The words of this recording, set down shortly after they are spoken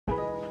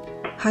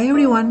Hi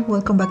everyone,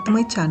 welcome back to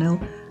my channel.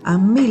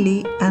 I'm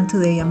Mily and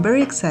today I'm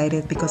very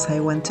excited because I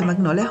went to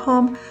Magnolia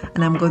Home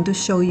and I'm going to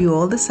show you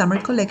all the summer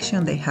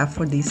collection they have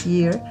for this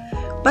year.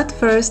 But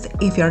first,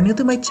 if you are new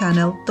to my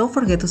channel, don't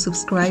forget to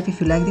subscribe if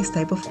you like this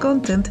type of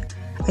content.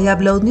 I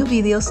upload new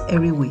videos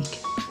every week.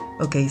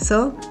 Okay,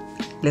 so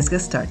let's get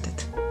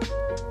started.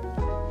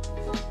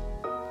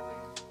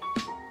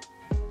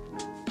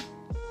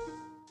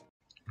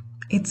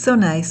 It's so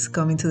nice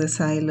coming to the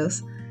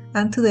silos,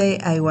 and today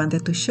I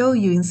wanted to show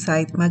you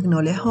inside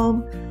Magnolia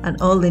Home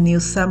and all the new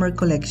summer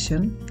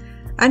collection.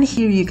 And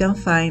here you can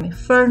find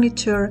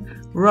furniture,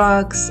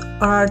 rugs,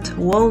 art,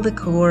 wall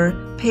decor,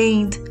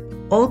 paint,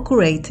 all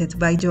curated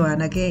by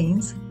Joanna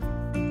Gaines.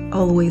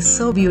 Always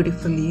so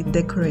beautifully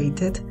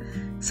decorated.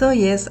 So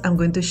yes, I'm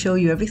going to show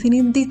you everything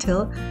in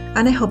detail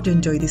and I hope you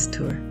enjoy this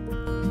tour.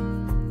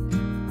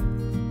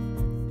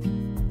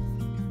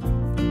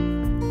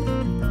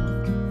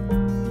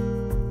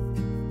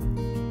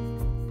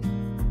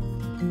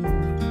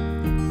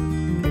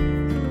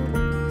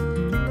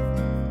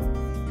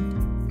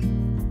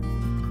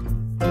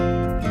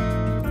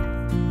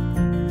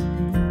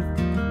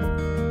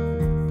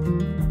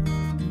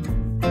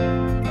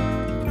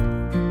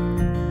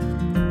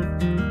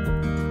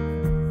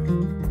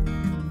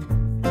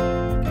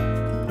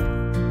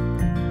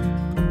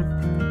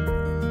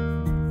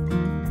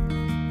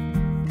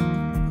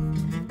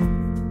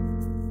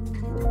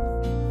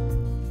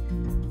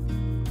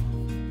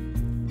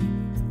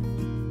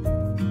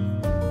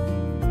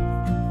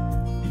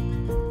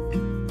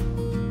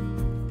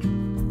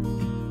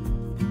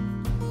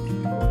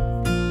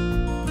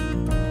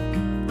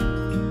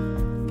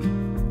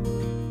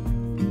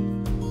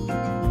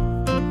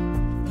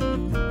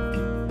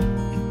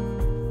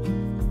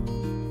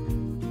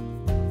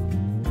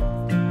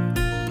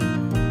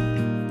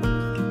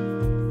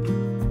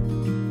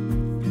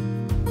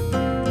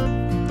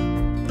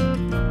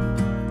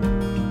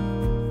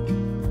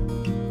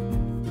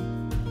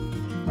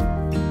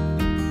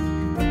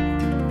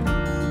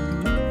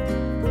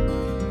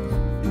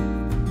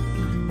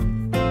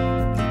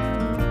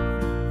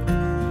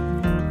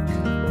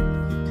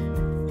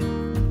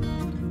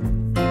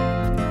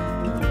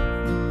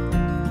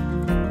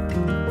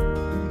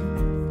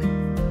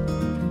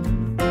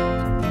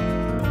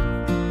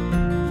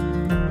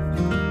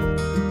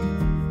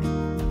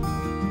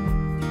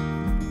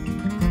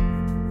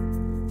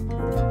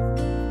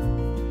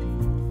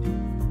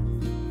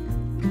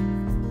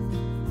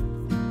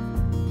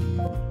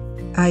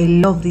 I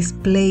love these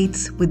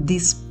plates with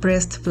this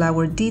pressed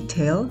flower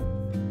detail.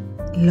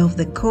 Love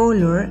the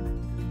color.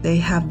 They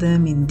have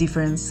them in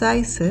different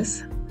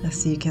sizes,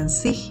 as you can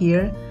see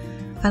here.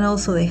 And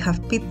also they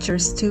have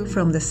pictures too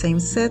from the same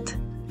set.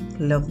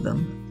 Love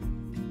them.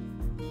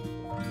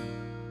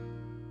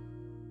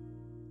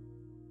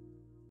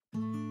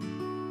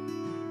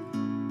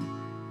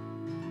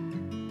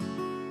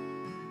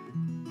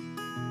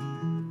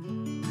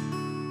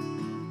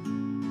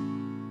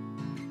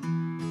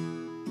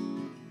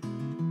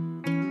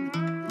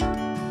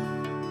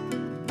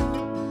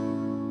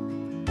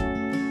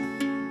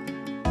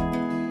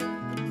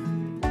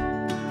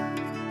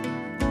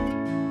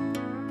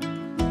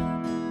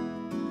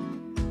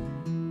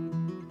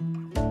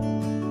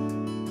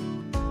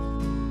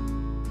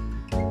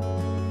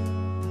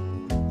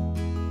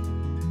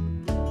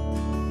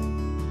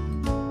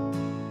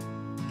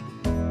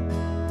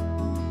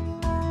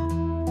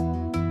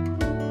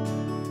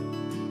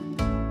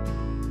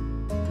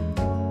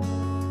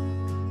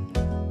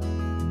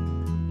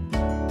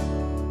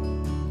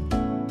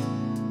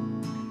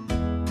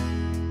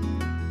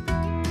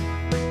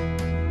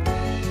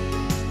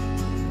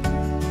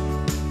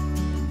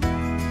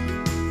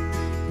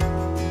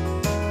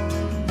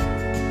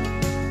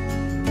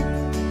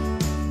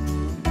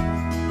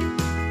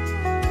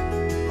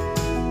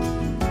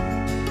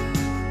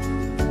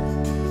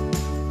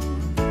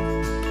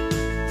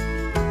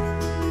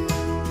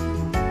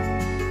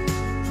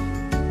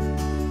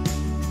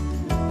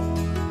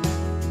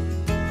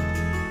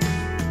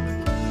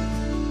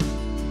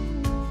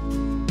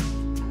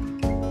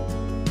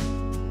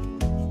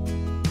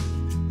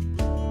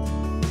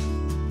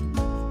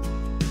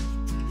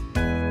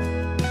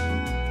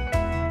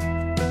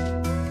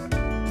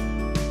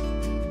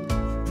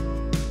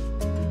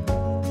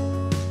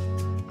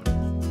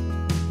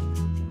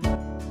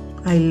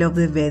 I love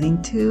the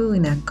bedding too,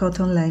 in a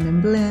cotton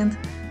linen blend.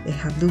 They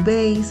have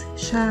duvets,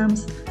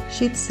 shams,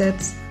 sheet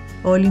sets,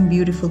 all in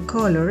beautiful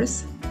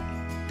colors.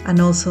 And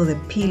also the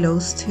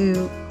pillows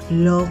too.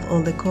 Love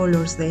all the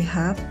colors they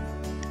have.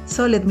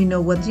 So let me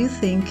know what you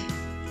think.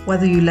 What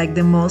do you like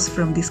the most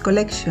from this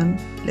collection?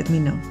 Let me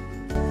know.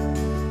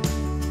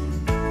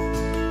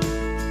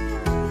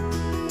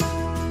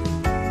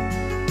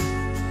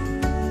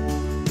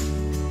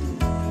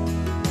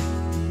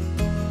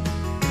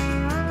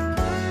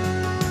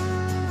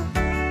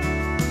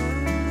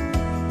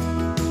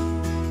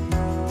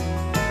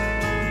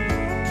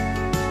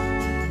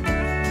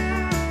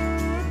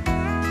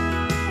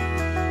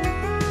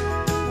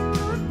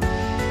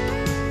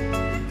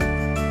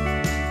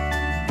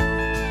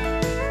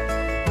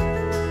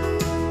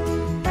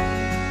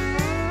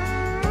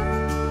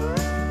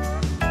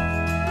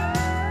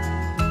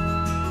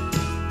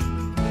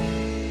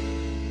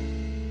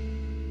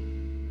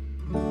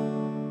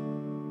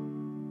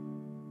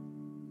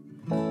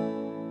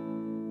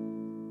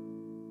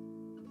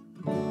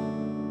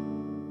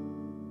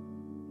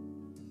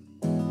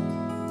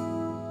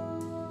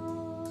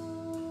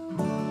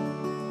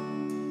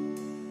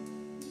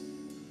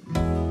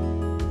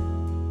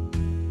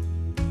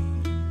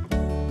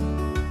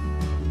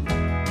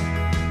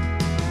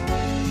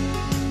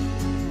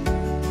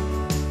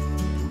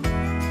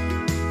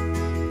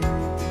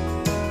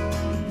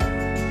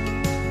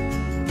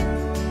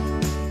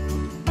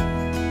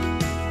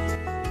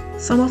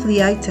 Some of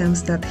the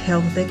items that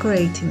help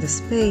decorate in the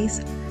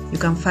space, you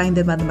can find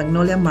them at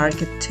Magnolia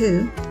Market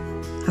too,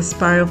 as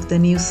part of the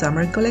new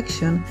summer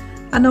collection,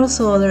 and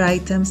also other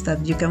items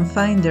that you can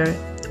find there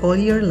all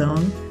year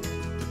long.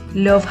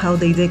 Love how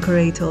they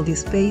decorate all these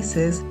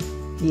spaces.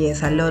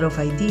 Yes, a lot of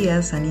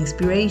ideas and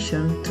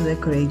inspiration to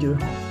decorate your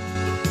home.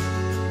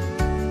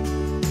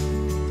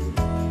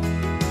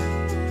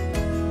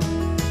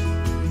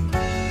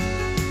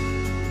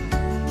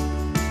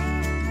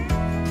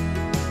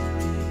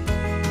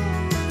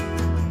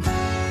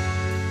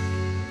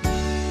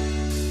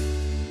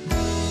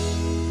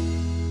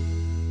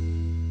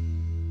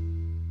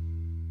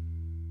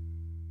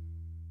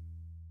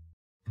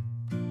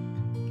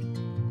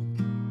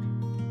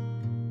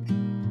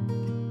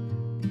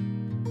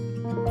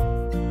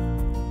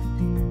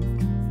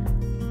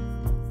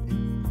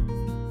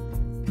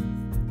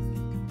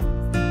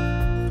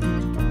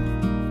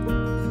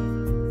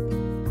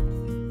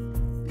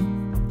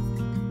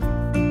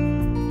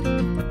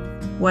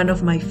 One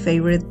of my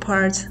favorite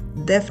parts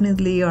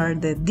definitely are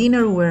the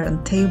dinnerware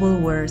and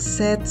tableware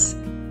sets.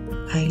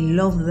 I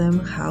love them,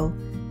 how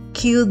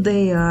cute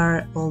they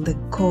are, all the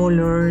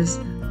colors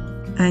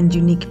and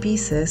unique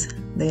pieces.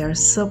 They are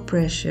so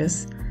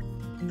precious.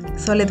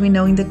 So let me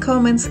know in the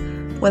comments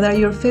what are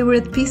your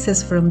favorite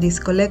pieces from this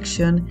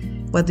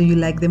collection. What do you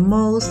like the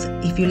most?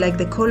 If you like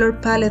the color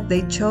palette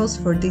they chose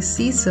for this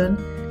season,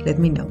 let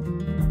me know.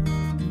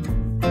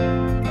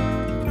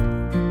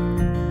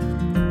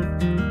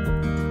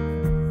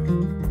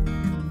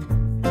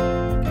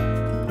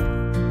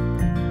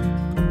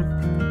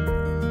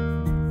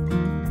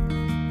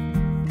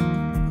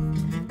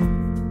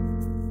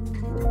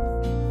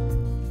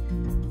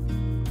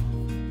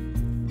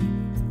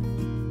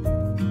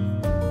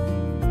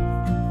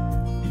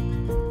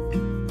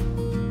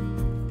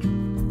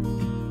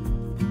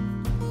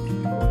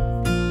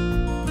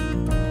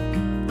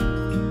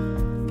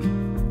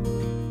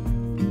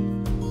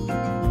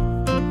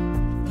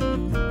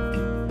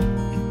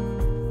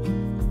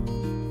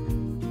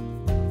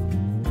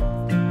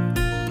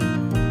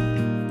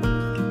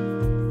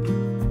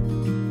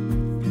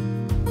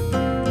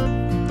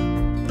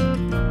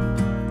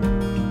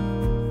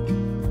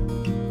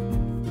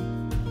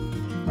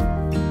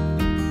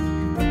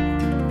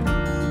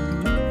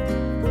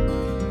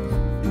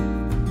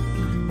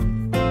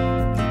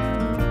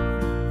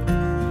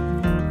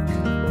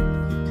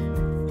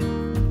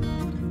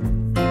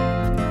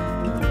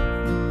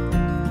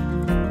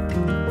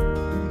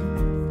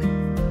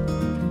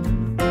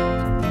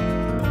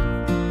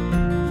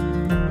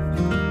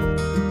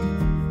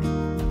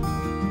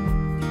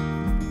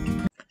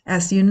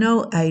 As you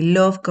know, I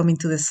love coming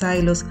to the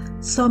silos,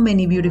 so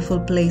many beautiful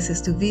places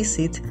to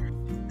visit.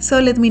 So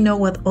let me know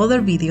what other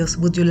videos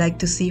would you like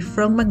to see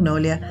from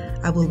Magnolia.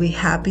 I will be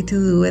happy to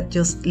do it,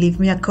 just leave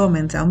me a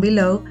comment down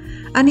below.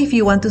 And if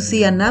you want to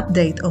see an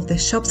update of the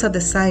shops at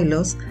the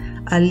silos,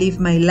 I'll leave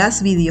my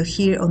last video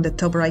here on the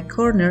top right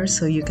corner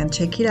so you can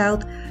check it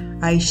out.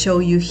 I show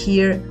you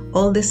here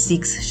all the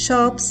 6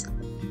 shops.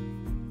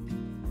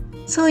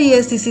 So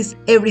yes, this is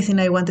everything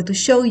I wanted to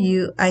show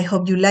you. I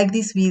hope you like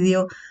this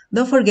video.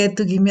 Don't forget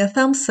to give me a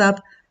thumbs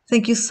up.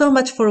 Thank you so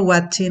much for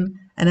watching,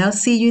 and I'll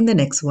see you in the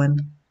next one.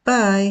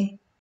 Bye!